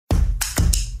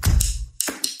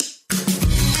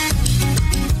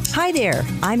Hi there,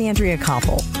 I'm Andrea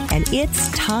Koppel, and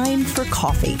it's time for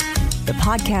coffee, the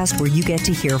podcast where you get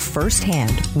to hear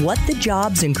firsthand what the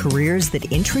jobs and careers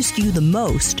that interest you the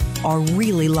most are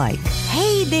really like.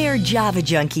 Hey there, Java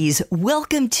junkies.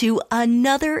 Welcome to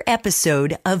another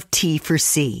episode of T for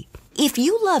C. If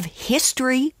you love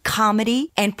history,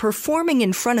 comedy, and performing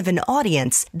in front of an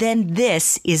audience, then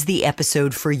this is the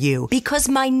episode for you. Because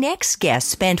my next guest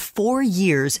spent 4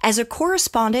 years as a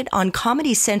correspondent on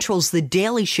Comedy Central's The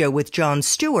Daily Show with Jon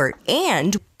Stewart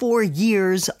and 4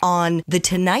 years on The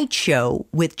Tonight Show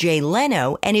with Jay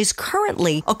Leno, and is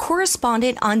currently a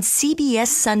correspondent on CBS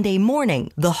Sunday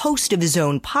Morning, the host of his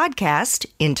own podcast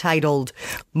entitled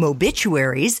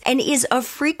Mobituaries, and is a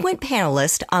frequent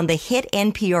panelist on the hit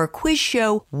NPR quiz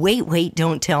show Wait,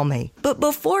 Don't Tell Me. But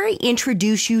before I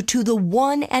introduce you to the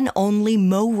one and only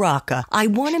Mo Rocca, I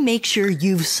want to make sure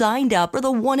you've signed up for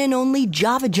the one and only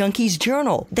Java Junkies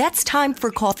Journal. That's Time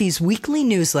for Coffee's weekly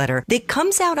newsletter that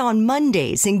comes out on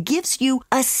Mondays and gives you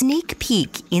a sneak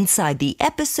peek inside the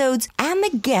episodes and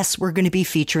the guests we're going to be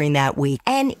featuring that week.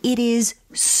 And it is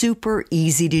super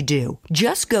easy to do.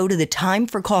 Just go to the Time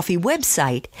for Coffee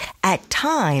website at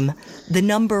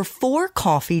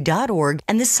time4coffee.org,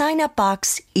 and the sign-up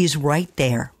box is right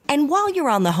there. And while you're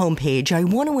on the homepage, I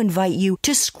want to invite you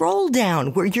to scroll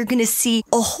down where you're going to see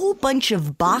a whole bunch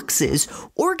of boxes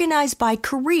organized by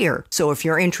career. So if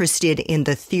you're interested in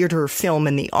the theater, film,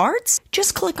 and the arts,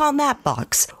 just click on that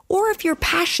box. Or if you're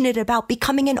passionate about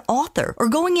becoming an author or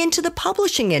going into the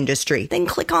publishing industry, then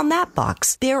click on that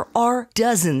box. There are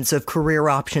dozens of career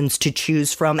options to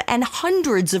choose from and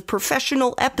hundreds of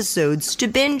professional episodes to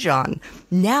binge on.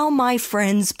 Now, my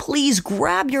friends, please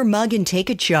grab your mug and take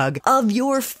a chug of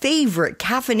your favorite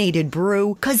caffeinated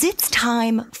brew, because it's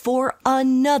time for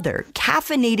another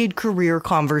caffeinated career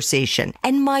conversation.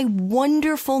 And my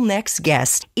wonderful next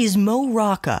guest is Mo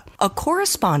Rocca, a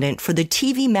correspondent for the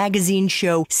TV magazine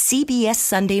show CBS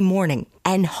Sunday Morning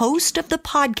and host of the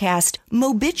podcast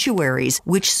Mobituaries,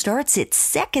 which starts its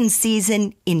second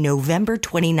season in November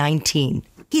 2019.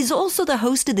 He's also the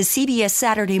host of the CBS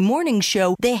Saturday morning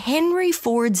show, The Henry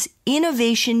Ford's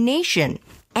Innovation Nation,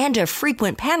 and a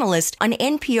frequent panelist on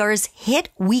NPR's hit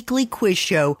weekly quiz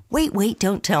show, Wait,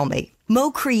 Don't Tell Me. Mo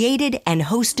created and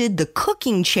hosted the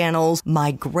cooking channel's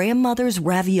My Grandmother's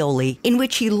Ravioli, in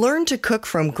which he learned to cook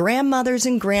from grandmothers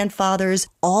and grandfathers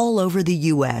all over the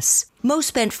U.S. Mo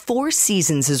spent 4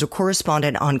 seasons as a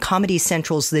correspondent on Comedy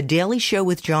Central's The Daily Show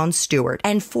with Jon Stewart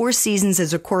and 4 seasons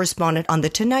as a correspondent on The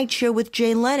Tonight Show with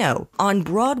Jay Leno. On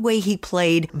Broadway, he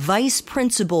played Vice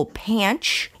Principal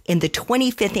Panch in the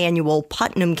 25th annual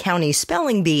Putnam County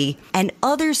Spelling Bee, and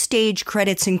other stage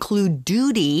credits include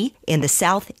duty in the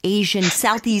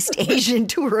Southeast Asian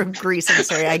tour of Greece. I'm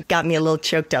sorry, I got me a little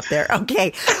choked up there.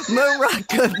 Okay, Mo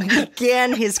Rocca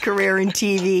began his career in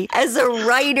TV as a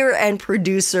writer and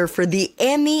producer for the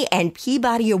Emmy and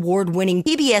Peabody Award-winning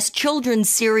PBS children's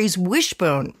series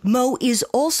Wishbone. Mo is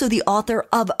also the author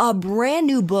of a brand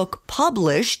new book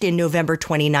published in November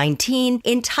 2019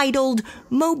 entitled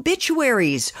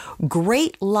Mobituaries: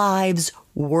 Great Lives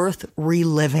Worth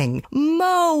Reliving.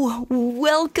 Mo,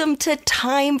 welcome to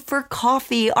Time for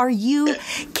Coffee. Are you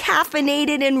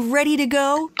caffeinated and ready to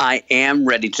go? I am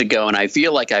ready to go, and I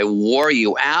feel like I wore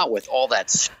you out with all that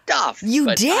stuff.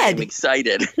 You did. I'm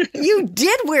excited. You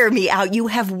did wear me out. You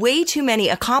have way too many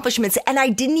accomplishments, and I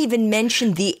didn't even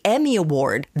mention the Emmy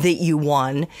Award that you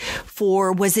won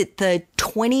for, was it the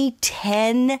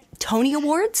 2010 Tony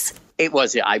Awards? It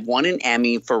was. I won an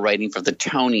Emmy for writing for the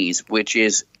Tonys, which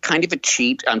is kind of a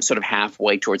cheat. I'm sort of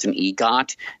halfway towards an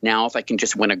EGOT. Now, if I can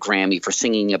just win a Grammy for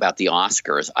singing about the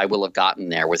Oscars, I will have gotten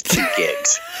there with 2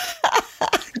 gigs.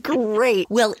 Great.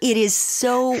 Well, it is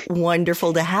so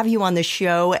wonderful to have you on the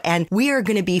show, and we are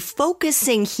going to be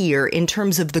focusing here in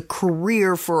terms of the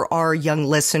career for our young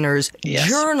listeners, yes.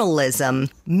 Journalism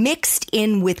mixed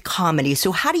in with comedy.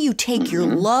 So how do you take your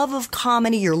love of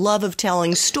comedy, your love of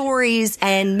telling stories,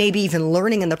 and maybe even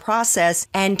learning in the process,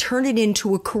 and turn it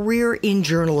into a career in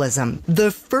journalism?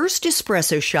 The first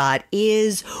espresso shot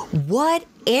is what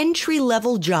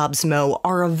entry-level jobs, Mo,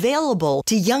 are available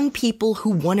to young people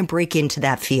who want to break into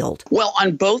that field? Well,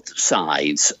 on both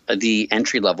sides, the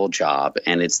entry-level job,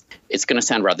 and it's going to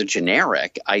sound rather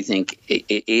generic, I think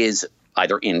it is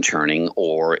either interning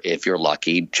or, if you're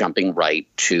lucky, jumping right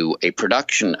to a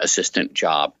production assistant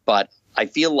job. But I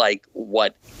feel like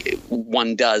what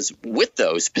one does with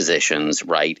those positions,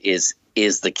 right, is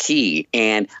is the key.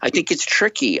 And I think it's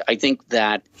tricky. I think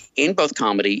that in both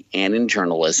comedy and in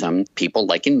journalism, people,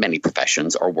 like in many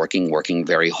professions, are working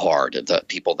very hard, the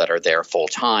people that are there full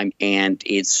time. And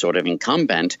it's sort of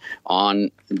incumbent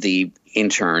on the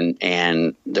intern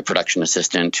and the production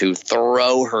assistant to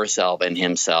throw herself and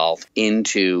himself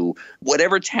into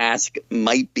whatever task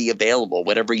might be available,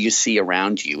 whatever you see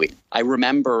around you. I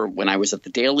remember when I was at The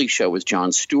Daily Show with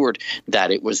Jon Stewart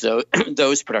that it was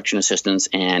those production assistants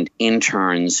and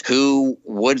interns who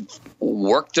would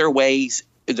work their way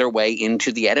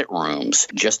into the edit rooms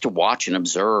just to watch and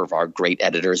observe our great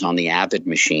editors on the Avid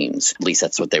machines. At least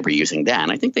that's what they were using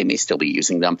then. I think they may still be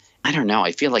using them. I don't know.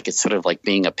 I feel like it's sort of like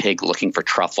being a pig looking for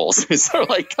truffles. It's sort of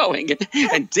like going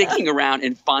and digging around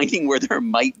and finding where there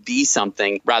might be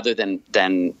something rather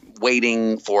than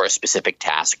waiting for a specific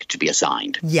task to be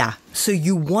assigned. Yeah. So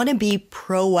you want to be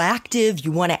proactive.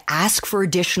 You want to ask for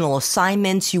additional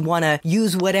assignments. You want to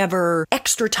use whatever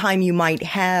extra time you might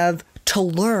have to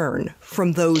learn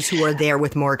from those who are there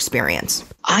with more experience.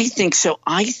 I think so.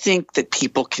 I think that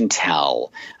people can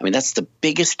tell. I mean, that's the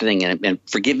biggest thing. And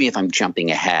forgive me if I'm jumping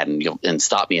ahead and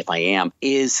stop me if I am,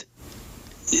 is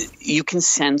you can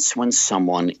sense when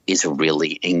someone is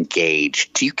really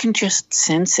engaged. You can just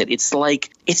sense it. It's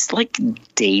like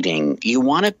dating. You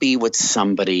want to be with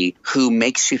somebody who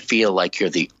makes you feel like you're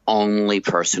the only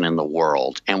person in the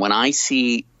world. And when I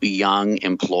see young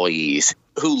employees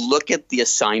who look at the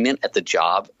assignment at the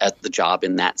job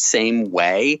in that same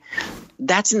way,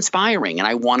 that's inspiring. And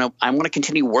I want to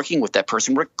continue working with that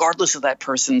person, regardless of that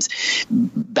person's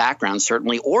background,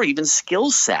 certainly, or even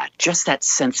skill set. Just that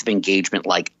sense of engagement,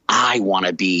 like, I want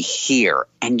to be here.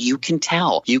 And you can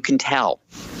tell.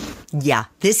 Yeah,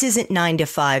 this isn't 9 to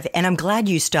 5. And I'm glad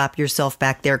you stopped yourself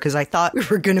back there, because I thought we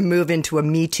were going to move into a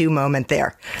Me Too moment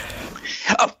there.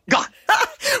 Oh, God.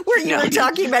 Where you were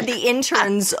talking about the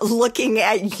interns looking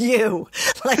at you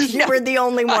like you were the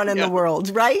only one in the world,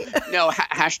 right? No,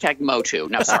 hashtag Motu.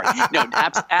 No, sorry. No,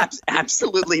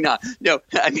 absolutely not. No,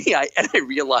 I mean, I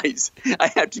realize I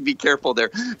have to be careful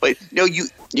there. But no,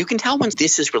 you can tell when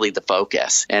this is really the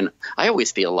focus. And I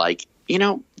always feel like,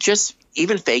 just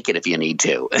even fake it if you need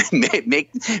to.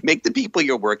 make the people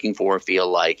you're working for feel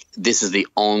like this is the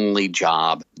only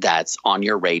job that's on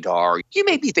your radar. You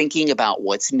may be thinking about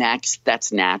what's next.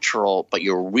 That's natural, but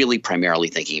you're really primarily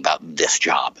thinking about this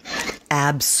job.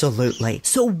 Absolutely.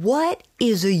 So what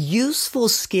is a useful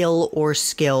skill or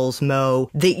skills, Mo,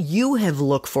 that you have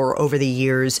looked for over the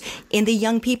years in the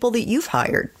young people that you've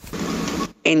hired?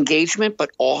 Engagement,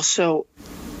 but also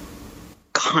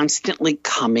constantly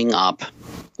coming up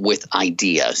with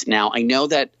ideas. Now, I know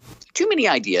that too many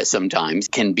ideas sometimes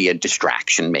can be a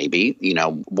distraction, maybe.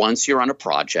 Once you're on a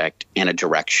project and a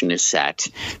direction is set,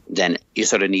 then you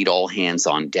sort of need all hands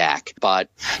on deck. But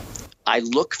I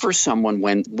look for someone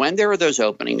when there are those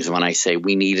openings, when I say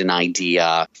we need an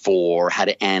idea for how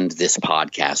to end this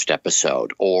podcast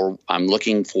episode, or I'm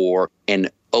looking for an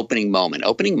opening moment.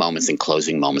 Opening moments and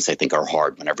closing moments, I think, are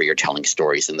hard whenever you're telling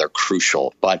stories, and they're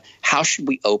crucial. But how should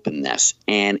we open this?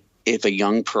 And if a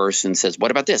young person says,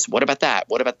 what about this? What about that?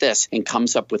 What about this? And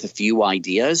comes up with a few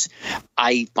ideas,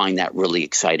 I find that really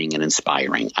exciting and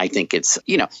inspiring. I think it's,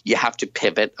 you have to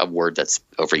pivot, a word that's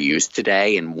overused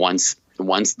today. And once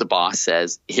the boss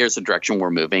says, here's the direction we're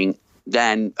moving,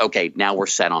 then, okay, now we're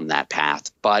set on that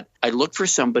path. But I look for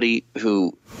somebody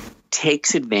who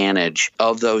takes advantage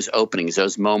of those openings,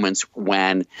 those moments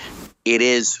when it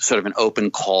is sort of an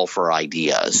open call for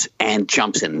ideas, and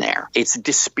jumps in there. It's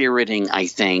dispiriting, I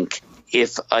think,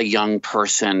 if a young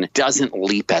person doesn't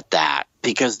leap at that,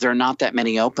 because there are not that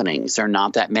many openings. There are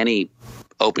not that many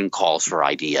open calls for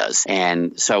ideas.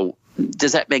 And so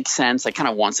does that make sense? I kind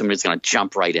of want somebody who's going to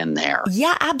jump right in there.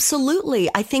 Yeah, absolutely.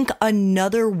 I think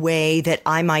another way that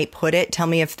I might put it, tell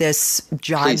me if this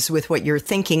jives with what you're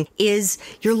thinking, is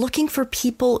you're looking for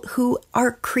people who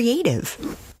are creative.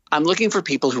 I'm looking for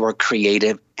people who are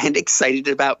creative and excited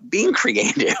about being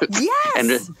creative.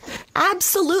 Yes,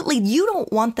 absolutely. You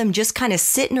don't want them just kind of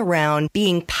sitting around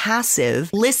being passive,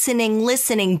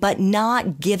 listening, but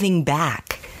not giving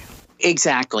back.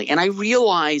 Exactly. And I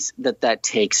realize that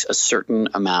takes a certain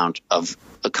amount of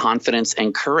confidence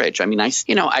and courage. I mean,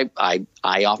 I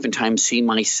oftentimes see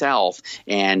myself,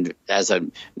 and as a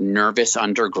nervous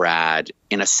undergrad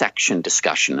in a section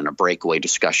discussion and a breakaway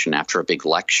discussion after a big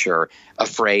lecture,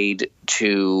 afraid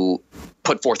to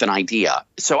put forth an idea.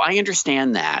 So I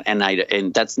understand that.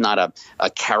 And that's not a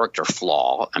character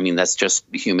flaw. I mean, that's just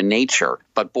human nature.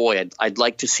 But boy, I'd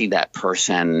like to see that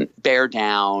person bear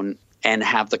down and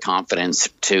have the confidence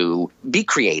to be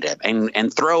creative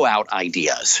and throw out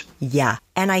ideas. Yeah.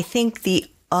 And I think the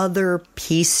other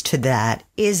piece to that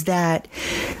is that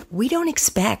we don't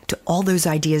expect all those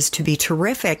ideas to be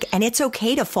terrific, and it's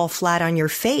okay to fall flat on your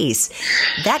face.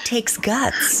 That takes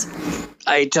guts.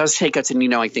 It does take guts.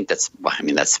 And, I think that's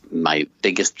my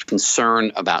biggest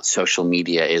concern about social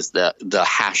media is the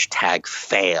hashtag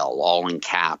fail, all in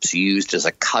caps, used as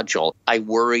a cudgel. I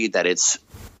worry that it's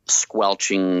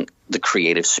squelching the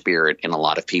creative spirit in a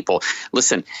lot of people.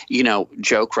 Listen,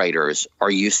 joke writers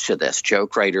are used to this.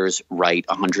 Joke writers write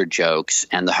 100 jokes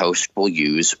and the host will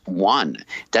use one.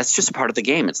 That's just part of the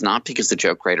game. It's not because the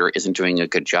joke writer isn't doing a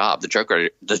good job. The joke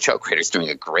writer is doing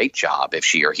a great job if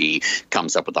she or he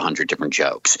comes up with 100 different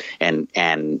jokes and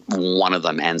one of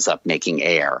them ends up making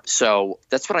air. So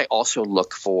that's what I also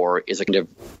look for, is a kind of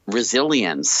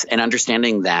resilience and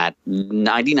understanding that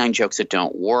 99 jokes that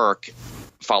don't work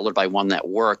followed by one that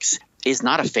works is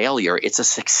not a failure. It's a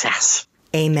success.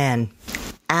 Amen.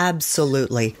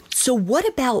 Absolutely. So what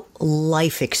about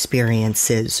life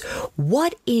experiences?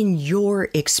 What in your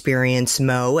experience,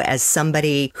 Mo, as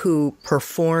somebody who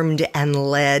performed and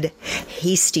led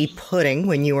Hasty Pudding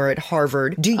when you were at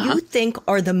Harvard, do you think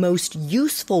are the most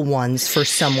useful ones for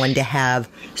someone to have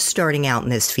starting out in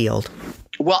this field?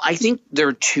 Well, I think there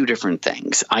are two different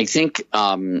things. I think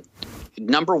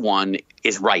number one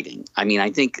is writing.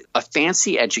 I think a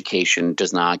fancy education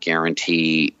does not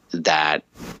guarantee that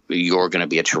you're going to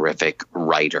be a terrific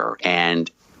writer. And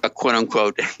a quote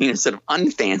unquote sort of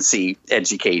unfancy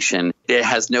education, it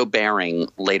has no bearing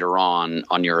later on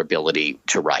your ability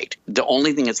to write. The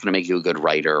only thing that's going to make you a good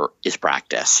writer is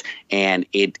practice. And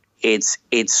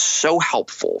it's so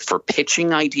helpful for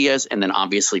pitching ideas and then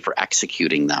obviously for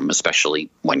executing them,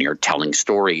 especially when you're telling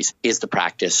stories, is the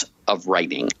practice of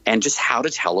writing and just how to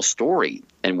tell a story.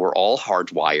 And we're all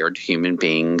hardwired human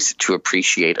beings to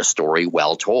appreciate a story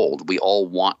well told. We all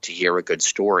want to hear a good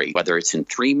story, whether it's in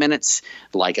 3 minutes,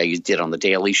 like I did on The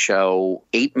Daily Show,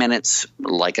 8 minutes,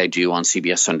 like I do on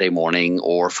CBS Sunday Morning,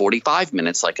 or 45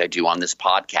 minutes, like I do on this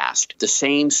podcast. The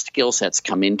same skill sets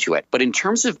come into it. But in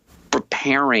terms of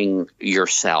preparing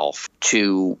yourself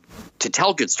to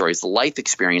tell good stories, the life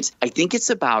experience, I think it's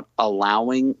about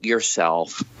allowing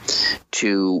yourself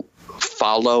to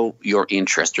follow your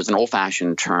interest. There's an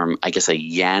old-fashioned term, I guess, a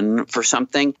yen for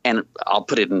something, and I'll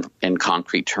put it in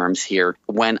concrete terms here.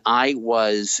 When I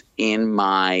was in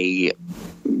my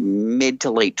mid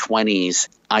to late 20s,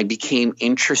 I became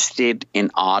interested in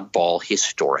oddball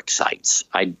historic sites.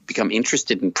 I'd become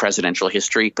interested in presidential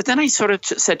history, but then I sort of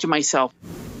said to myself,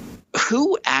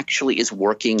 who actually is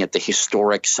working at the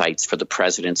historic sites for the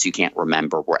presidents you can't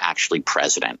remember were actually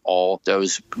president? All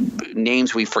those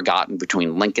names we've forgotten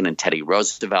between Lincoln and Teddy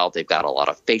Roosevelt, they've got a lot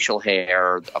of facial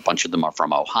hair. A bunch of them are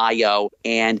from Ohio.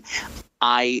 And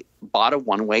I bought a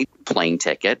one-way plane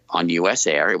ticket on U.S.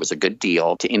 Air. It was a good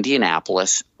deal to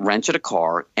Indianapolis, rented a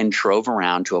car, and drove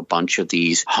around to a bunch of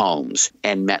these homes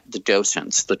and met the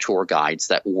docents, the tour guides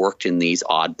that worked in these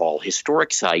oddball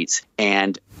historic sites.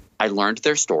 And I learned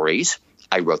their stories.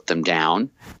 I wrote them down.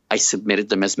 I submitted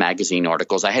them as magazine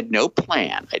articles. I had no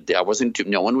plan.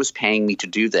 No one was paying me to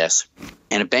do this.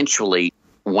 And eventually,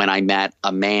 when I met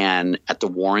a man at the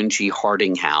Warren G.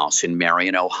 Harding House in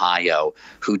Marion, Ohio,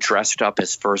 who dressed up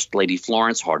as First Lady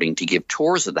Florence Harding to give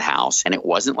tours of the house, and it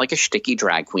wasn't like a shticky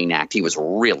drag queen act. He was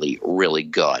really, really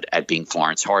good at being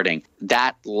Florence Harding.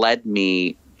 That led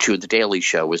me to The Daily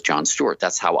Show with Jon Stewart.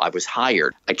 That's how I was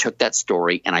hired. I took that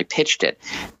story and I pitched it.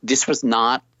 This was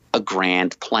not a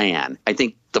grand plan. I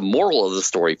think the moral of the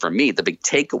story for me, the big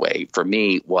takeaway for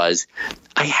me was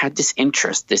I had this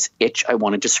interest, this itch I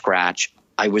wanted to scratch.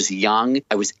 I was young.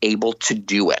 I was able to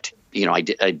do it. I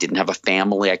didn't have a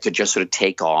family. I could just sort of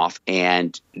take off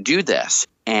and do this.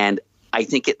 And I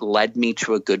think it led me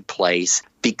to a good place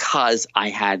because I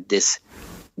had this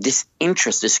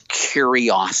interest, this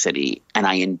curiosity, and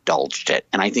I indulged it.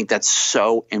 And I think that's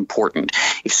so important.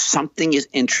 If something is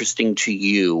interesting to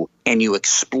you and you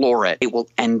explore it, it will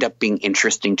end up being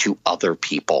interesting to other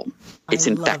people. It's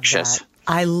infectious.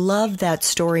 I love that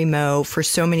story, Mo, for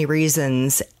so many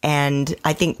reasons. And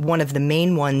I think one of the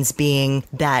main ones being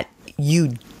that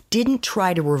you didn't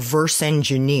try to reverse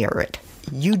engineer it.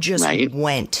 You just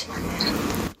went.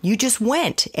 You just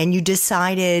went and you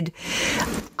decided,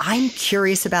 I'm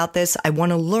curious about this. I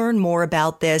want to learn more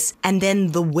about this. And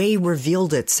then the way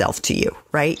revealed itself to you,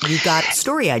 right? You got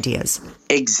story ideas.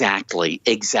 Exactly.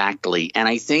 And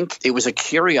I think it was a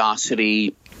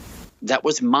curiosity that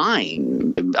was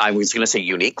mine. I was going to say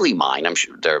uniquely mine. I'm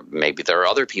sure there are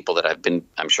other people that have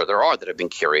been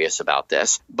curious about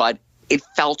this, but it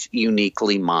felt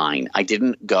uniquely mine. I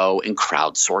didn't go and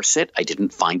crowdsource it. I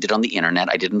didn't find it on the internet.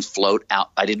 I didn't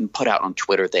put out on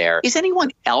Twitter there, is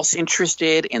anyone else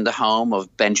interested in the home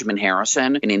of Benjamin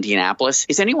Harrison in Indianapolis?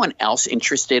 Is anyone else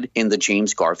interested in the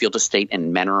James Garfield estate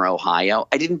in Menor, Ohio?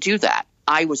 I didn't do that.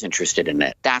 I was interested in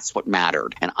it. That's what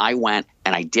mattered. And I went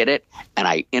and I did it. And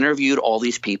I interviewed all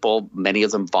these people, many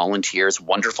of them volunteers,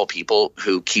 wonderful people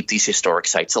who keep these historic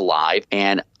sites alive.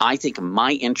 And I think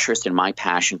my interest and my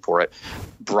passion for it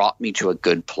brought me to a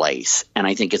good place. And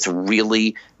I think it's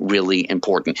really, really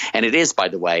important. And it is, by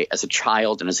the way, as a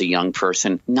child and as a young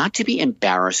person, not to be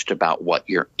embarrassed about what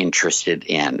you're interested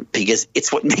in, because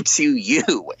it's what makes you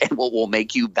you and what will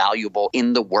make you valuable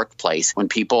in the workplace. When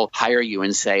people hire you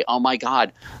and say, oh my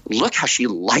God, look how she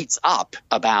lights up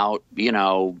about,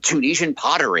 Tunisian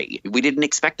pottery. We didn't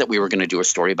expect that we were going to do a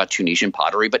story about Tunisian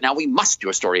pottery, but now we must do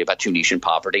a story about Tunisian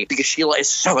pottery because Sheila is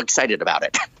so excited about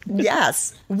it.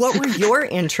 Yes. What were your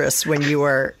interests when you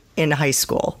were in high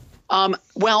school?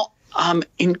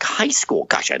 In high school,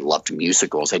 gosh, I loved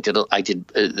musicals. I did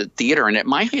theater, and at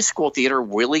my high school, theater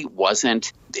really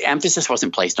wasn't. The emphasis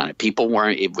wasn't placed on it. People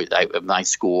weren't. My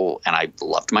school, and I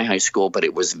loved my high school, but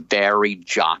it was very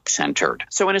jock centered.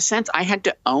 So in a sense, I had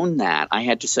to own that. I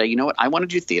had to say, you know what, I want to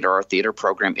do theater. Our theater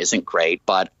program isn't great,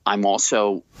 but I'm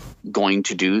also going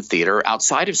to do theater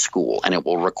outside of school, and it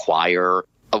will require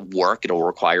work. It'll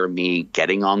require me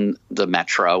getting on the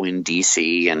metro in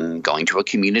DC and going to a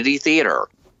community theater.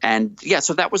 And yeah,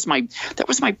 so that was my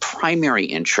primary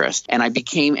interest. And I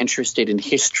became interested in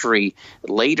history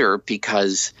later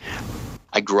because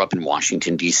I grew up in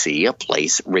Washington, D.C., a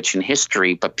place rich in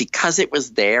history. But because it was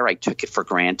there, I took it for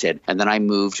granted. And then I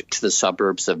moved to the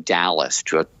suburbs of Dallas,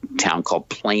 to a town called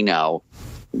Plano.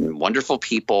 Wonderful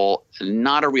people,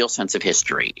 not a real sense of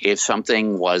history. If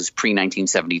something was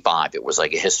pre-1975, it was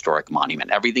like a historic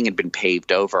monument. Everything had been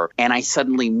paved over. And I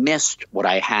suddenly missed what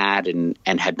I had and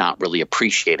had not really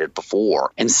appreciated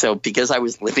before. And so because I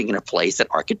was living in a place that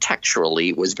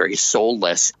architecturally was very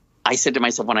soulless, I said to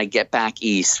myself, when I get back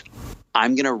east,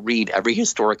 I'm going to read every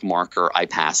historic marker I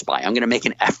pass by. I'm going to make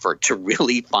an effort to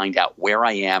really find out where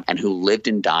I am and who lived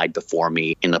and died before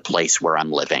me in the place where I'm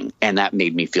living. And that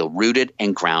made me feel rooted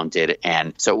and grounded.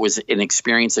 And so it was an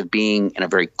experience of being in a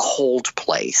very cold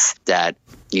place that,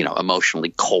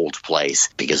 emotionally cold place,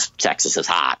 because Texas is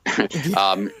hot,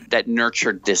 that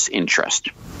nurtured this interest.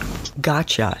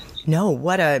 Gotcha. No,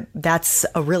 that's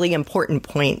a really important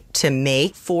point to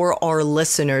make for our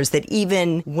listeners, that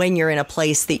even when you're in a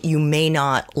place that you may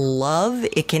not love,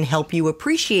 it can help you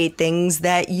appreciate things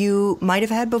that you might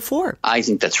have had before. I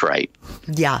think that's right.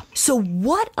 Yeah. So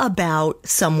what about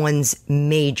someone's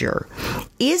major?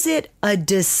 Is it a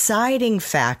deciding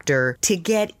factor to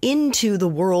get into the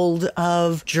world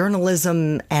of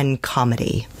journalism and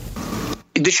comedy?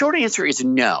 The short answer is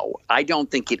no. I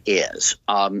don't think it is.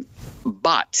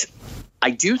 But I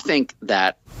do think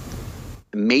that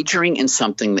majoring in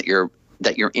something that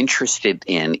you're interested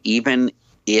in, even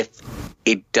if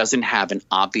it doesn't have an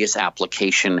obvious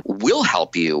application, will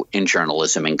help you in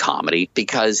journalism and comedy,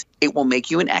 because it will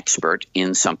make you an expert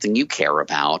in something you care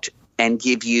about and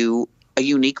give you a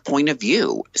unique point of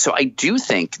view. So I do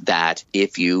think that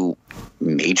if you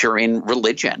major in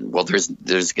religion, well,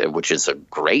 there's which is a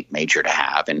great major to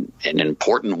have and an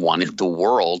important one in the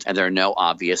world, and there are no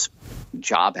obvious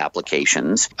job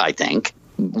applications, I think,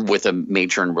 with a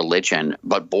major in religion.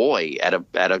 But boy, at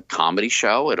a comedy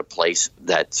show, at a place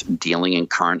that's dealing in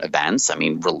current events, I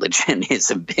mean, religion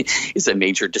is a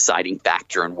major deciding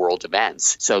factor in world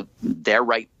events. So they're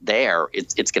right there.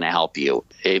 It's going to help you.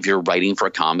 If you're writing for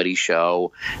a comedy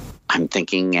show, I'm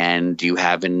thinking, and do you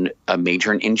have a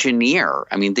major in engineer?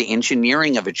 I mean, the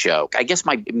engineering of a joke, I guess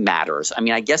matters. I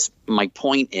mean, I guess my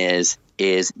point is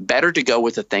better to go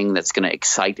with a thing that's going to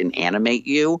excite and animate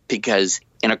you, because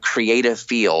in a creative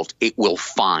field, it will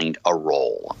find a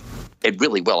role. It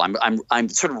really will. I'm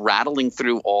sort of rattling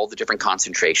through all the different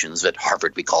concentrations. At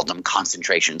Harvard, we called them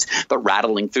concentrations, but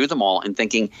rattling through them all and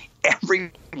thinking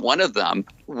every one of them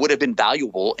would have been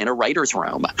valuable in a writer's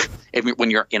room.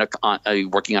 When you're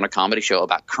working on a comedy show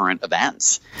about current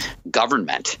events,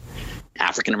 government,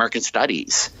 African American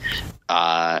studies,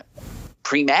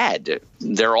 pre-med,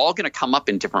 they're all going to come up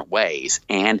in different ways.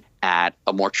 And at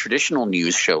a more traditional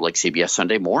news show like CBS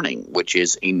Sunday Morning, which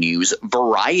is a news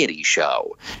variety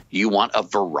show. You want a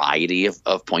variety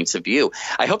of points of view.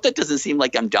 I hope that doesn't seem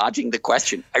like I'm dodging the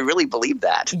question. I really believe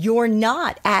that. You're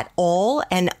not at all.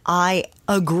 And I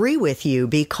agree with you,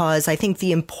 because I think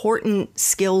the important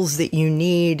skills that you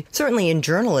need, certainly in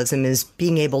journalism, is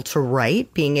being able to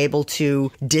write, being able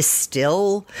to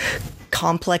distill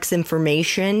complex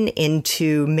information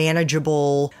into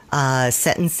manageable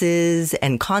sentences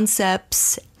and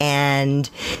concepts, and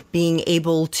being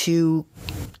able to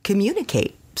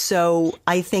communicate. So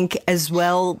I think as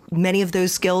well, many of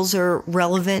those skills are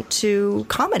relevant to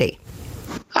comedy.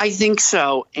 I think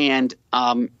so. And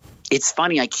it's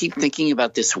funny, I keep thinking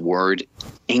about this word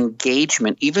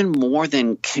engagement even more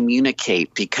than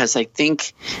communicate, because I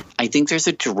think there's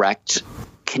a direct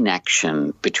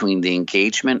connection between the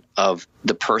engagement of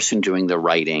the person doing the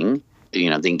writing, the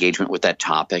engagement with that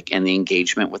topic, and the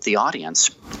engagement with the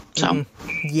audience. So,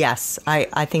 yes,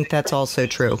 I think that's also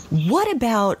true. What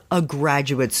about a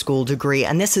graduate school degree?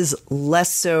 And this is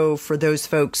less so for those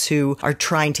folks who are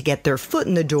trying to get their foot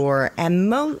in the door, and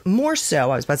more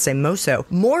so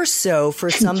for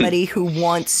somebody who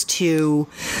wants to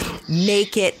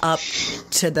make it up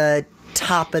to the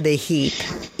top of the heap.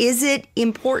 Is it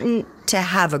important to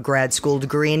have a grad school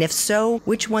degree? And if so,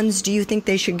 which ones do you think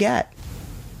they should get?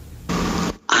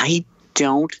 I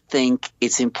don't think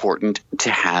it's important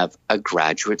to have a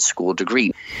graduate school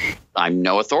degree. I'm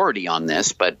no authority on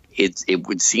this, but it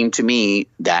would seem to me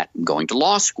that going to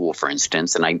law school, for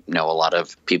instance, and I know a lot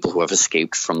of people who have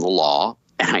escaped from the law,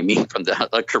 and I mean from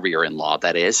a career in law,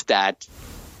 that is, that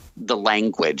the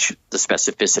language, the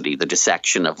specificity, the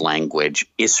dissection of language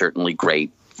is certainly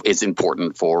great, is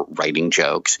important for writing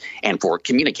jokes and for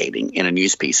communicating in a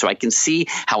news piece. So I can see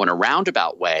how in a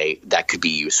roundabout way that could be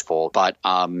useful, but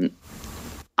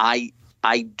I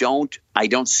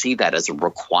don't see that as a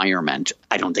requirement.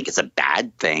 I don't think it's a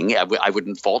bad thing. I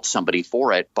wouldn't fault somebody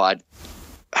for it, but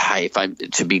if I'm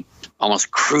to be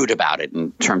almost crude about it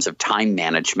in terms of time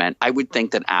management, I would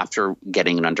think that after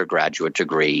getting an undergraduate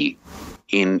degree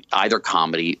in either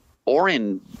comedy or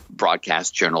in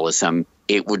broadcast journalism,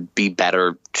 it would be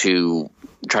better to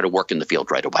try to work in the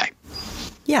field right away.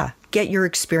 Yeah, get your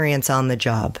experience on the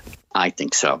job. I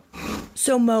think so.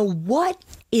 So, Mo, what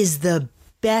is the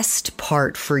best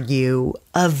part for you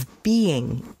of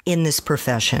being in this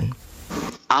profession?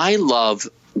 I love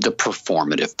the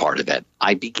performative part of it.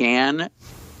 I began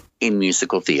in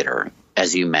musical theater.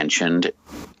 As you mentioned,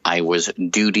 I was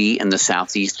duty in the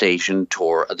Southeast Asian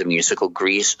tour of the musical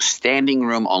Grease, standing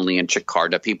room only in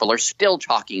Jakarta. People are still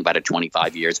talking about it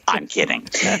 25 years. I'm kidding.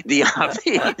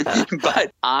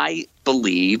 But I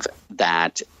believe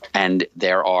that, and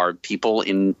there are people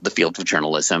in the field of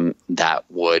journalism that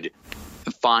would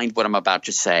find what I'm about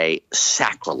to say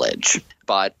sacrilege.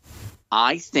 But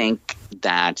I think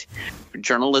that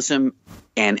journalism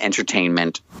and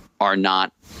entertainment are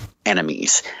not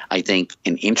enemies. I think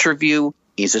an interview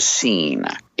is a scene.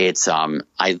 It's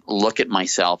I look at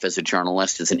myself as a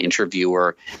journalist, as an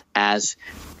interviewer, as,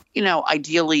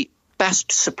 ideally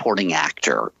best supporting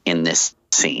actor in this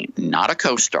scene, not a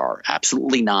co-star,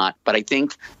 absolutely not. But I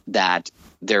think that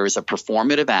there is a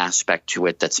performative aspect to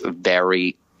it that's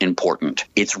very important.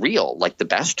 It's real, like the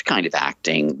best kind of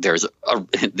acting. There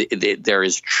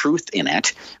is truth in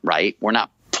it, right? We're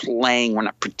not playing, we're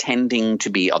not pretending to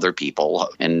be other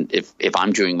people. And if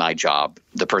I'm doing my job,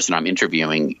 the person I'm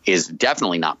interviewing is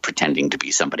definitely not pretending to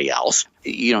be somebody else.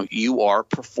 You are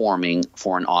performing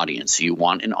for an audience. You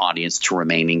want an audience to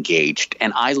remain engaged.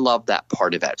 And I love that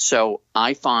part of it. So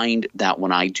I find that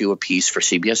when I do a piece for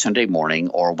CBS Sunday Morning,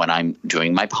 or when I'm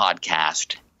doing my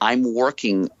podcast, I'm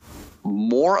working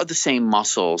more of the same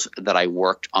muscles that I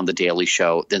worked on The Daily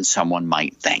Show than someone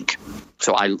might think.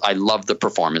 So I love the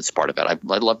performance part of it. I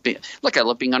love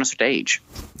being on a stage.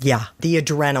 Yeah, the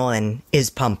adrenaline is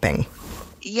pumping.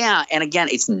 Yeah, and again,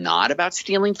 it's not about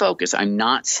stealing focus. I'm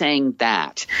not saying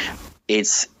that.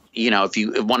 It's, if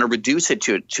you want to reduce it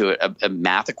to a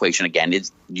math equation, again,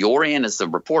 you're in as the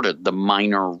reporter, the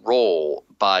minor role,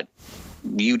 but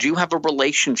you do have a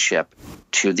relationship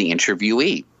to the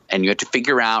interviewee, and you have to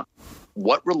figure out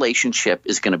what relationship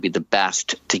is going to be the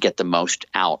best to get the most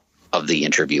out of the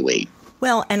interviewee.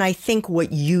 Well, and I think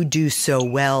what you do so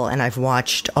well, and I've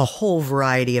watched a whole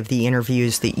variety of the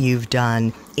interviews that you've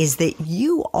done, is that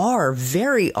you are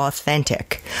very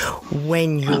authentic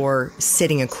when you're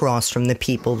sitting across from the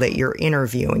people that you're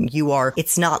interviewing.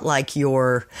 It's not like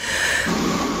you're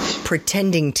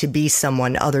pretending to be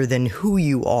someone other than who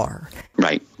you are.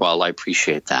 Right. Well, I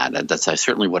appreciate that. That's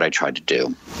certainly what I try to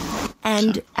do.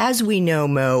 And as we know,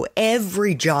 Mo,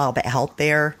 every job out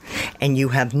there, and you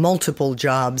have multiple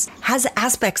jobs, has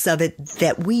aspects of it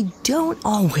that we don't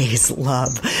always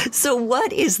love. So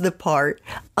what is the part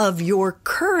of your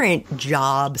current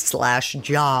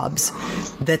job/jobs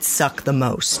that suck the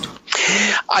most?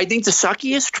 I think the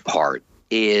suckiest part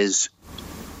is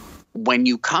when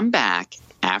you come back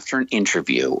after an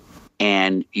interview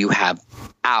and you have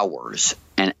hours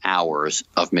and hours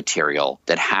of material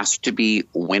that has to be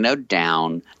winnowed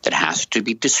down, that has to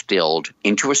be distilled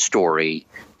into a story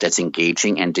that's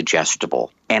engaging and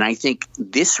digestible. And I think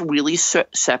this really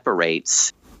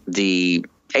separates the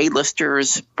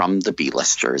A-listers from the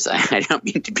B-listers. I don't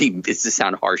mean to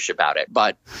sound harsh about it,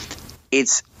 but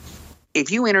it's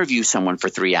if you interview someone for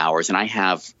 3 hours, and I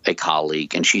have a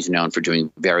colleague, and she's known for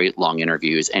doing very long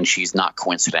interviews, and she's not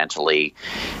coincidentally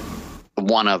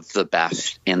one of the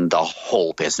best in the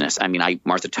whole business. I mean,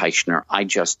 Martha Teichner, I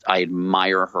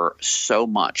admire her so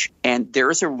much. And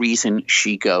there's a reason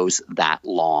she goes that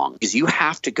long, because you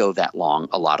have to go that long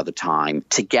a lot of the time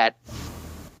to get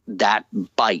that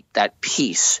bite, that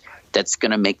piece that's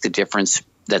going to make the difference,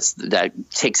 that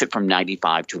takes it from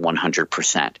 95 to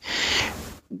 100%.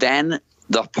 Then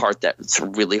the part that's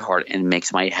really hard and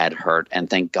makes my head hurt, and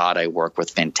thank God I work with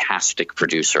fantastic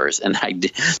producers, and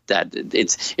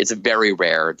it's very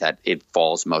rare that it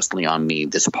falls mostly on me,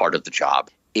 this part of the job,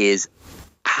 is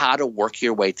how to work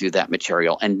your way through that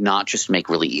material and not just make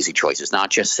really easy choices, not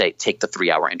just say, take the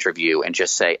 3-hour interview and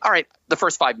just say, all right, the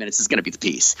first 5 minutes is going to be the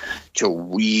piece, to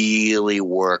really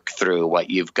work through what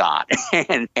you've got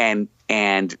and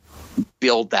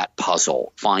build that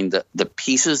puzzle, find the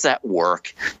pieces that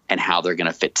work and how they're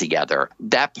going to fit together.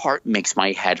 That part makes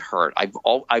my head hurt.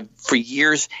 I've for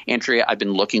years, Andrea, I've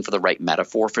been looking for the right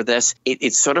metaphor for this.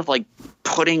 It's sort of like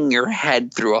putting your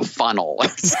head through a funnel or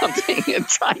something and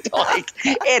trying to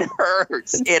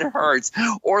it hurts.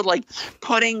 Or like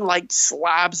putting like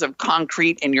slabs of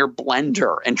concrete in your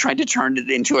blender and trying to turn it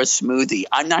into a smoothie.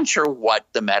 I'm not sure what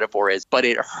the metaphor is, but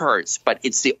it hurts. But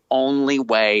it's the only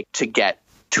way to get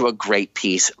to a great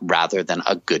piece rather than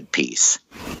a good piece.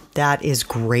 That is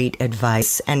great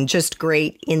advice and just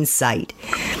great insight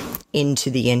into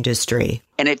the industry.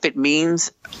 And if it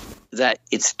means that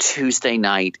it's Tuesday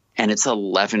night and it's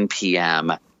 11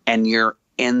 p.m. and you're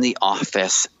in the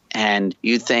office and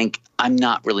you think, I'm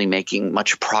not really making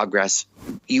much progress,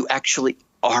 you actually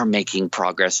are making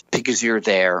progress because you're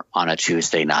there on a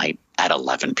Tuesday night at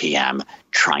 11 p.m.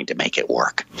 trying to make it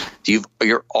work.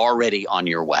 You're already on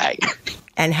your way.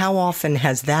 And how often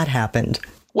has that happened?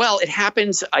 Well, it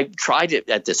happens. I've tried it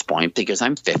at this point because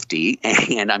I'm 50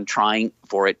 and I'm trying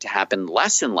for it to happen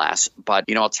less and less. But,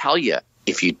 I'll tell you,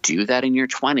 if you do that in your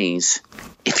 20s,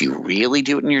 if you really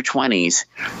do it in your 20s,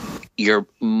 you're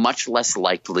much less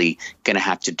likely going to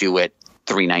have to do it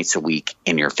 3 nights a week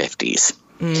in your 50s.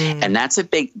 And that's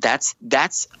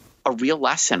a real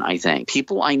lesson, I think.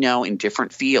 People I know in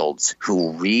different fields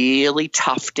who really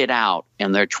toughed it out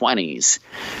in their 20s,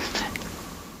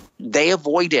 they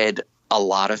avoided a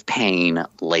lot of pain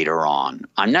later on.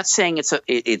 I'm not saying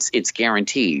it's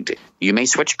guaranteed. You may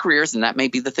switch careers, and that may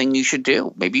be the thing you should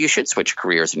do. Maybe you should switch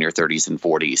careers in your 30s and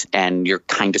 40s, and you're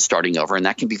kind of starting over, and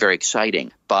that can be very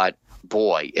exciting. But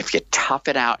boy, if you tough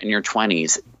it out in your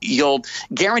 20s, you'll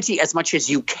guarantee as much as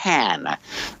you can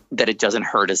that it doesn't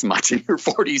hurt as much in your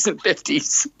 40s and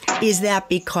 50s. Is that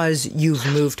because you've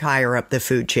moved higher up the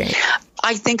food chain?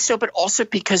 I think so, but also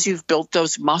because you've built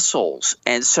those muscles.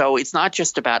 And so it's not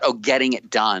just about, getting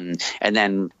it done and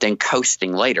then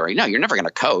coasting later. No, you're never going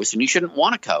to coast, and you shouldn't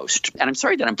want to coast. And I'm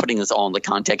sorry that I'm putting this all in the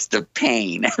context of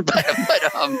pain, but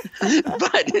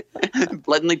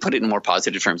let me put it in more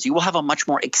positive terms. You will have a much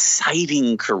more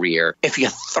exciting career if you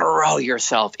throw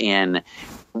yourself in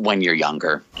when you're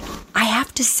younger. I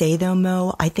have to say, though,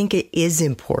 Mo, I think it is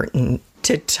important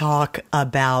to talk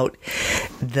about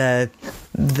the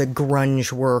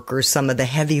grunge work or some of the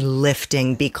heavy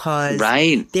lifting, because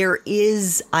there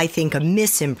is, I think, a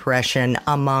misimpression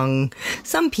among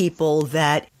some people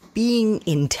that being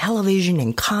in television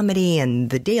and comedy and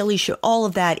The Daily Show, all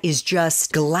of that is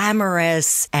just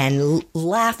glamorous and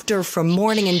laughter from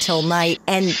morning until night.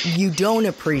 And you don't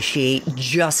appreciate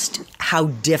just how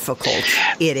difficult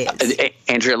it is.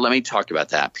 Andrea, let me talk about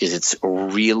that, because it's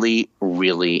really,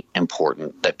 really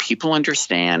important that people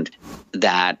understand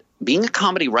that being a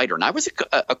comedy writer, and I was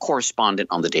a correspondent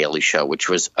on The Daily Show, which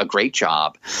was a great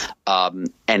job,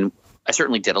 and I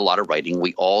certainly did a lot of writing.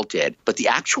 We all did. But the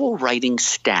actual writing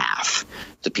staff,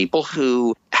 the people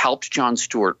who helped Jon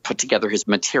Stewart put together his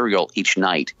material each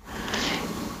night,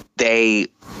 they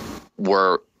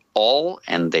were all,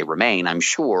 and they remain, I'm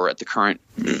sure, at the current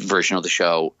version of the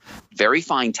show, very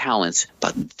fine talents,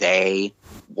 but they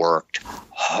worked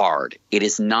hard. It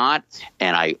is not,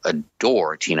 and I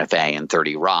adore Tina Fey in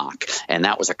 30 Rock, and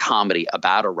that was a comedy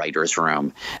about a writer's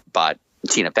room, but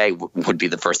Tina Fey would be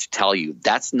the first to tell you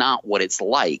that's not what it's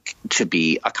like to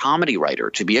be a comedy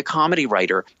writer. To be a comedy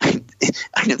writer,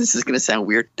 I know this is going to sound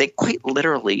weird, they quite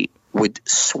literally would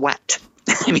sweat.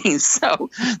 I mean, so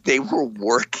they were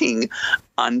working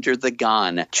under the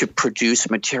gun to produce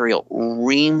material,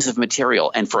 reams of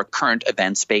material. And for a current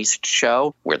events-based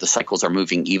show where the cycles are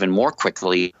moving even more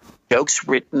quickly, jokes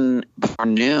written before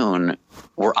noon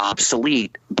were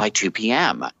obsolete by 2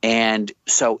 p.m. And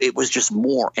so it was just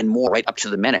more and more right up to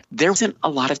the minute. There wasn't a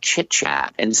lot of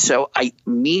chit-chat. And so I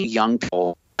meet young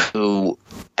people who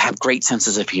have great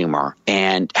senses of humor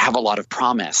and have a lot of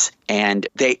promise. And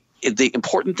the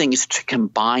important thing is to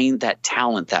combine that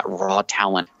talent, that raw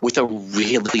talent, with a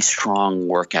really strong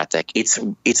work ethic. It's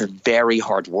very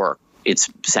hard work. It's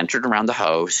centered around the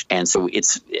host. And so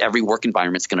every work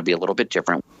environment is going to be a little bit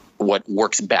different. What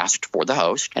works best for the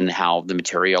host and how the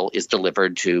material is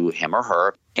delivered to him or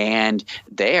her. And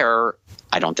there,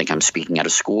 I don't think I'm speaking out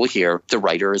of school here, the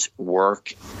writers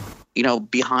work,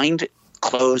 behind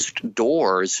closed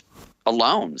doors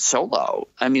alone, solo.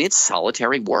 I mean, it's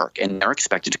solitary work, and they're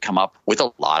expected to come up with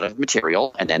a lot of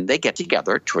material, and then they get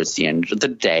together towards the end of the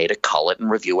day to cull it and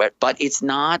review it. But it's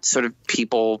not sort of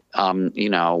people,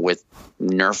 with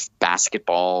Nerf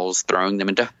basketballs, throwing them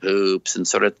into hoops and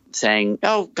sort of saying,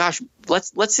 oh, gosh,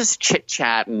 let's just chit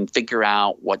chat and figure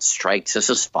out what strikes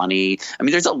us as funny. I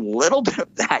mean, there's a little bit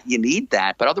of that. You need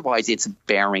that. But otherwise, it's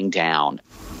bearing down.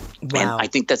 Wow. And I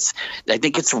think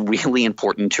it's really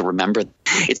important to remember.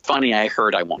 It's funny, I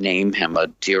won't name him, a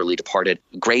dearly departed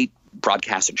great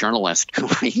broadcaster journalist who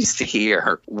I used to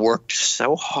hear worked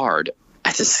so hard.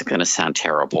 This is going to sound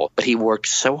terrible, but he worked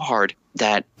so hard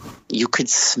that you could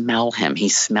smell him. He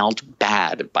smelled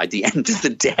bad by the end of the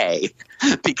day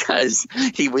because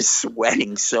he was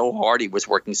sweating so hard. He was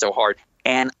working so hard.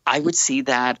 And I would see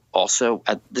that also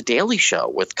at The Daily Show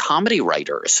with comedy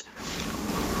writers.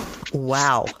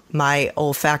 Wow. My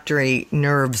olfactory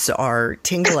nerves are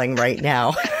tingling right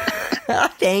now.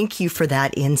 Thank you for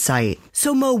that insight.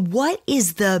 So, Mo, what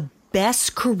is the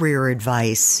best career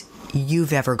advice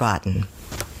you've ever gotten?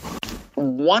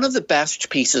 One of the best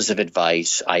pieces of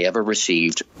advice I ever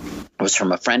received was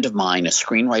from a friend of mine, a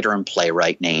screenwriter and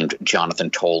playwright named Jonathan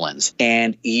Tollins.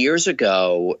 And years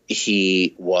ago,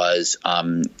 he was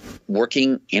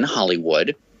working in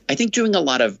Hollywood, I think doing a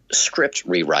lot of script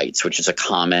rewrites, which is a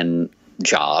common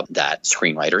job that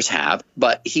screenwriters have.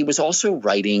 But he was also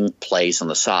writing plays on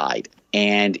the side.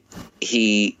 And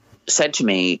he said to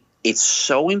me, it's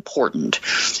so important,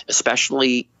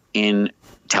 especially in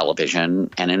television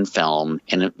and in film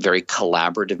and in very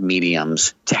collaborative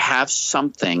mediums, to have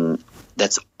something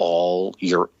that's all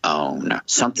your own,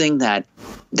 something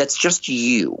that's just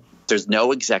you. There's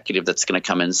no executive that's going to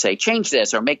come in and say, change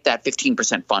this or make that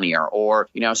 15% funnier or,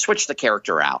 switch the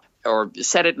character out or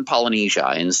set it in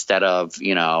Polynesia instead of,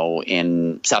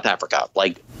 in South Africa.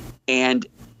 And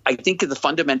I think the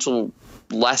fundamental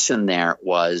lesson there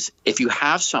was if you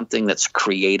have something that's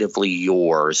creatively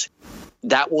yours,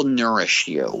 that will nourish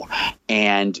you.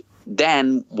 And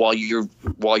then while you're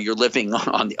living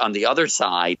on the other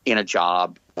side in a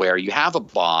job where you have a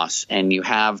boss and you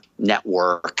have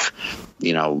network,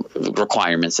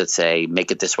 requirements that say make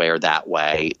it this way or that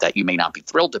way that you may not be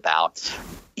thrilled about,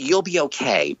 you'll be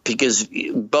okay because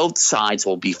both sides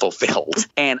will be fulfilled.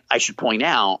 And I should point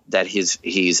out that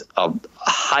he's a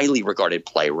highly regarded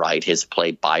playwright. His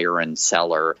play Buyer and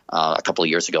Seller a couple of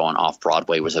years ago on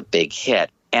Off-Broadway was a big hit.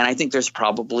 And I think there's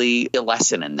probably a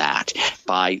lesson in that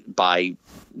by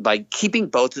keeping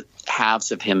both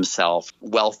halves of himself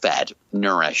well-fed,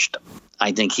 nourished.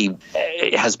 I think he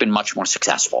has been much more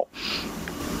successful.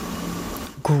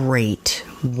 Great.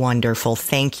 Wonderful.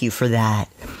 Thank you for that.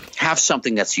 Have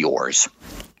something that's yours.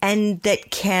 And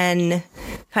that can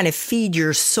kind of feed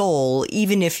your soul,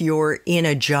 even if you're in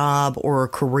a job or a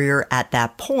career at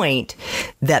that point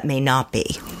that may not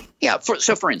be. Yeah.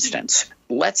 For instance,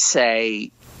 let's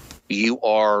say you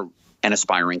are an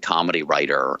aspiring comedy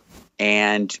writer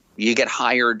and you get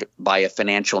hired by a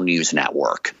financial news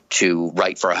network to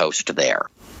write for a host there.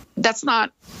 That's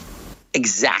not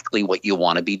exactly what you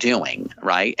want to be doing,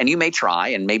 right? And you may try,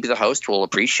 and maybe the host will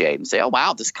appreciate and say, oh,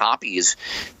 wow, this copy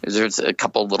there's a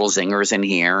couple little zingers in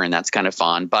here, and that's kind of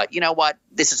fun. But you know what?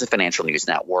 This is a financial news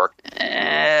network.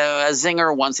 A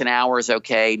zinger once an hour is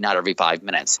okay, not every 5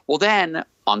 minutes. Well, then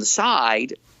on the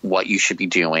side, what you should be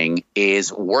doing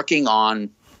is working on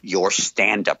your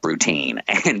stand-up routine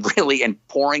and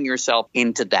pouring yourself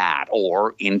into that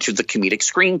or into the comedic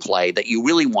screenplay that you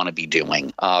really want to be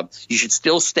doing. You should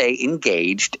still stay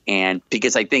engaged, and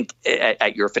because I think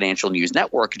at your financial news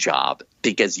network job,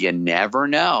 because you never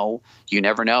know,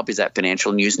 because that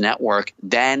financial news network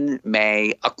then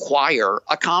may acquire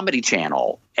a comedy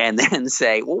channel and then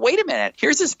say, well, wait a minute,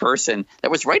 here's this person that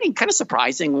was writing kind of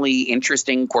surprisingly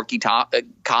interesting, quirky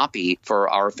copy for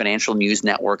our financial news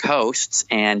network hosts.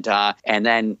 And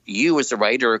then you as a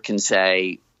writer can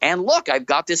say, and look, I've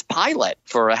got this pilot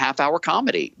for a half-hour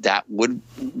comedy that would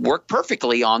work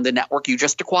perfectly on the network you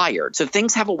just acquired. So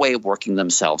things have a way of working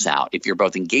themselves out if you're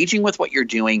both engaging with what you're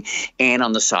doing and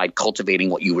on the side cultivating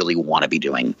what you really want to be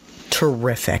doing.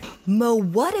 Terrific. Mo,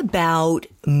 what about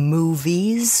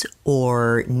movies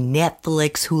or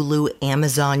Netflix, Hulu,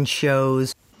 Amazon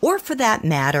shows, or for that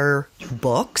matter,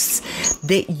 books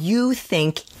that you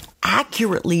think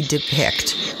accurately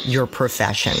depict your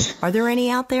profession? Are there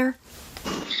any out there?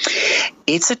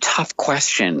 It's a tough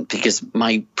question because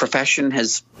my profession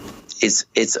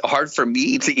it's hard for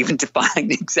me to even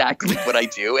define exactly what I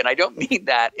do. And I don't mean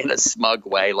that in a smug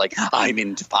way, like I'm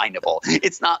indefinable.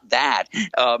 It's not that.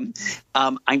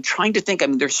 I'm trying to think. I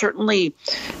mean, there's certainly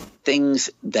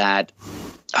things that,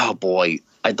 oh boy,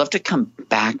 I'd love to come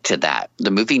back to that.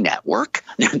 The movie network,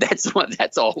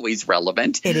 that's always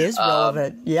relevant. It is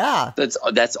relevant. Yeah.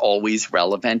 That's always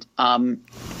relevant.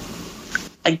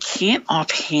 I can't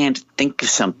offhand think of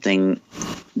something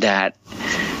that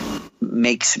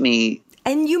makes me.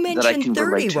 And you mentioned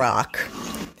 30 Rock,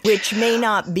 which may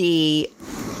not be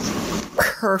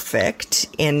perfect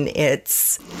in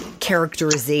its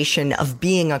characterization of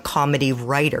being a comedy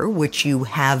writer, which you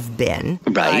have been.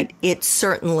 Right. But it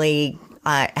certainly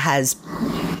has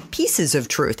pieces of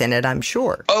truth in it, I'm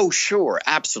sure. Oh, sure.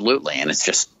 Absolutely. And it's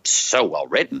just so well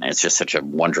written. It's just such a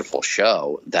wonderful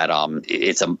show that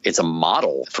it's a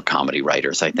model for comedy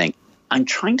writers, I think. I'm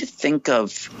trying to think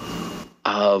of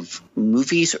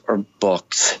movies or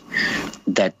books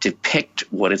that depict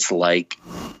what it's like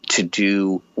to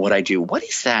do what I do. What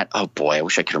is that? Oh boy, I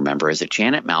wish I could remember. Is it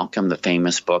Janet Malcolm, the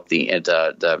famous book,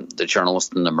 the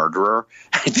journalist and the murderer?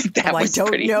 I think that was I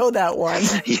don't know that one.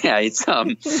 Yeah, it's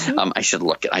I should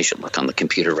look on the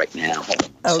computer right now.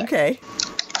 Okay.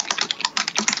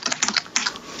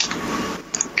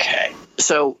 Okay.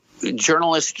 So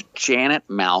journalist Janet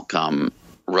Malcolm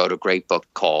wrote a great book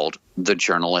called The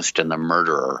Journalist and the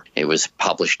Murderer. It was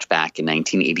published back in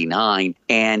 1989,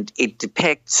 and it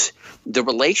depicts the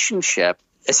relationship,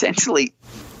 essentially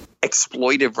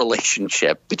exploitive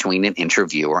relationship between an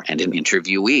interviewer and an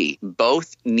interviewee.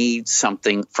 Both need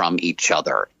something from each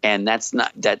other. And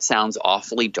that sounds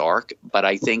awfully dark, but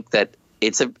I think that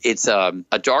it's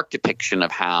a dark depiction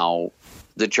of how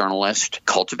the journalist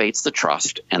cultivates the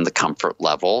trust and the comfort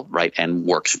level, right, and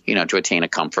works, to attain a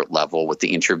comfort level with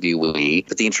the interviewee.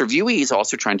 But the interviewee is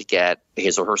also trying to get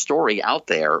his or her story out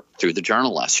there through the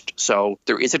journalist. So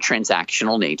there is a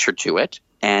transactional nature to it.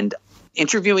 And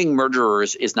interviewing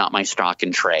murderers is not my stock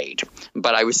in trade,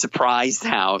 but I was surprised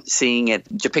how seeing it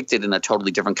depicted in a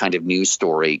totally different kind of news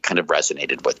story kind of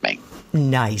resonated with me.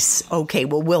 Nice. Okay,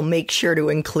 well, we'll make sure to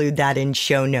include that in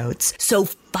show notes. So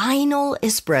final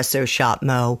espresso shot,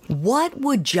 Mo. What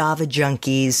would Java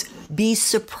junkies be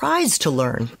surprised to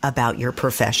learn about your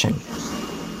profession?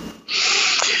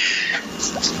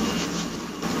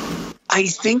 I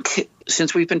think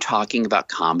since we've been talking about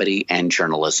comedy and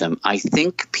journalism, I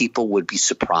think people would be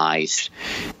surprised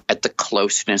at the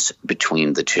closeness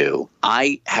between the two.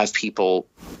 I have people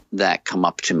that come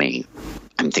up to me.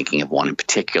 I'm thinking of one in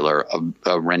particular,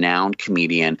 a renowned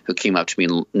comedian who came up to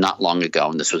me not long ago,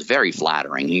 and this was very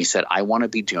flattering. He said, I want to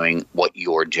be doing what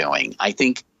you're doing. I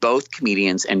think both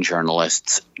comedians and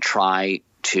journalists try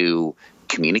to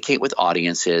communicate with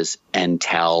audiences and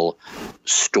tell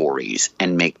stories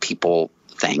and make people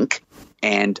think.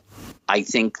 And I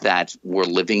think that we're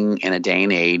living in a day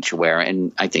and age where,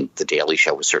 and I think The Daily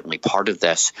Show was certainly part of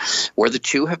this, where the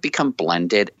two have become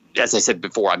blended. As I said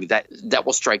before, I mean, that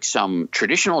will strike some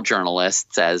traditional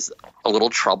journalists as a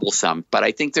little troublesome, but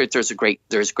I think there's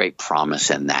great promise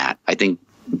in that. I think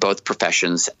both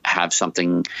professions have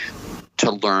something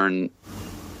to learn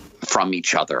from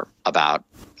each other about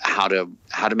how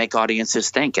to make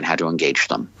audiences think and how to engage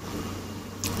them.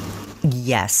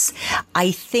 Yes, I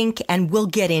think, and we'll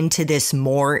get into this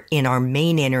more in our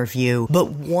main interview, but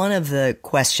one of the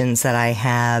questions that I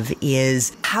have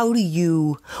is, how do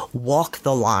you walk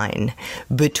the line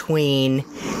between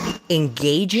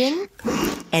engaging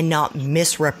and not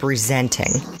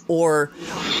misrepresenting, or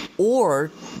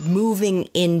moving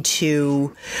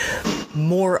into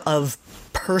more of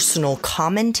personal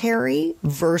commentary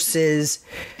versus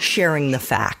sharing the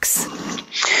facts?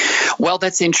 Well,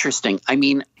 that's interesting. I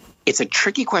mean, it's a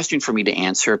tricky question for me to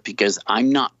answer because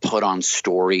I'm not put on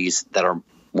stories that are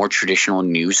more traditional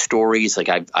news stories. Like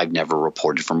I've never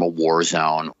reported from a war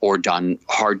zone or done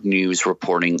hard news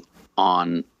reporting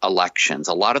on elections.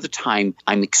 A lot of the time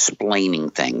I'm explaining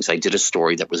things. I did a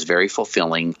story that was very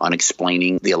fulfilling on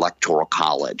explaining the Electoral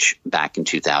College back in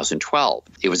 2012.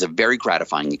 It was a very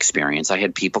gratifying experience. I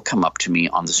had people come up to me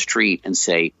on the street and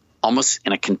say, almost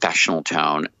in a confessional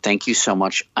tone, "Thank you so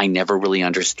much. I never really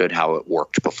understood how it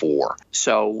worked before."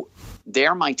 So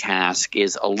there my task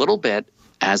is a little bit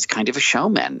as kind of a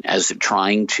showman, as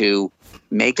trying to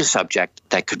make a subject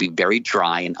that could be very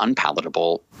dry and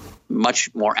unpalatable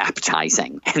much more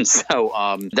appetizing. And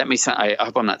so that may sound, I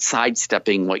hope I'm not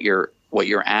sidestepping what you're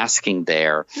asking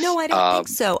there. No, I don't think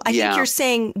so. I think you're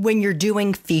saying when you're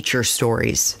doing feature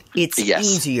stories, it's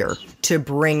easier to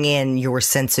bring in your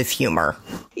sense of humor.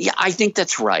 Yeah, I think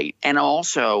that's right. And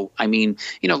also, I mean,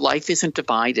 life isn't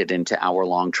divided into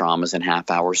hour-long dramas and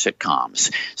half-hour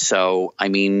sitcoms. So, I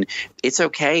mean, it's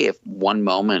okay if one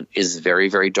moment is very,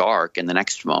 very dark and the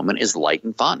next moment is light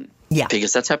and fun. Yeah.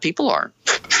 Because that's how people are.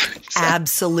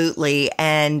 Absolutely.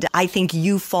 And I think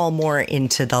you fall more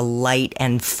into the light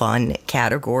and fun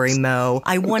category, Mo.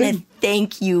 I want to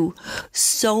thank you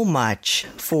so much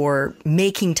for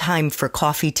making time for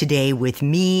coffee today with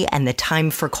me and the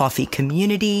Time for Coffee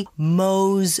community.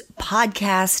 Mo's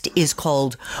podcast is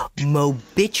called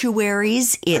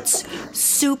Mobituaries. It's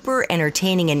super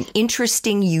entertaining and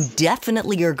interesting. You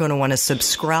definitely are going to want to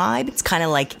subscribe. It's kind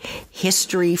of like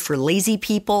history for lazy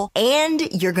people. And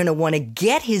you're going to want to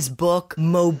get his book,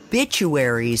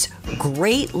 Mobituaries,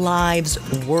 Great Lives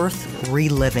Worth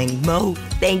Reliving. Mo,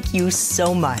 thank you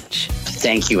so much.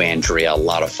 Thank you, Andrea. A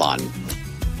lot of fun.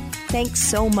 Thanks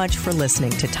so much for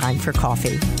listening to Time for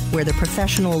Coffee, where the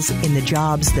professionals in the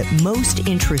jobs that most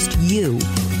interest you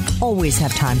always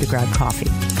have time to grab coffee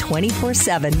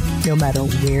 24/7, no matter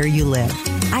where you live.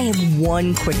 I have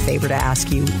one quick favor to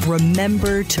ask you.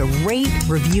 Remember to rate,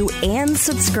 review, and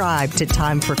subscribe to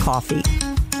Time for Coffee.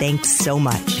 Thanks so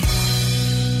much.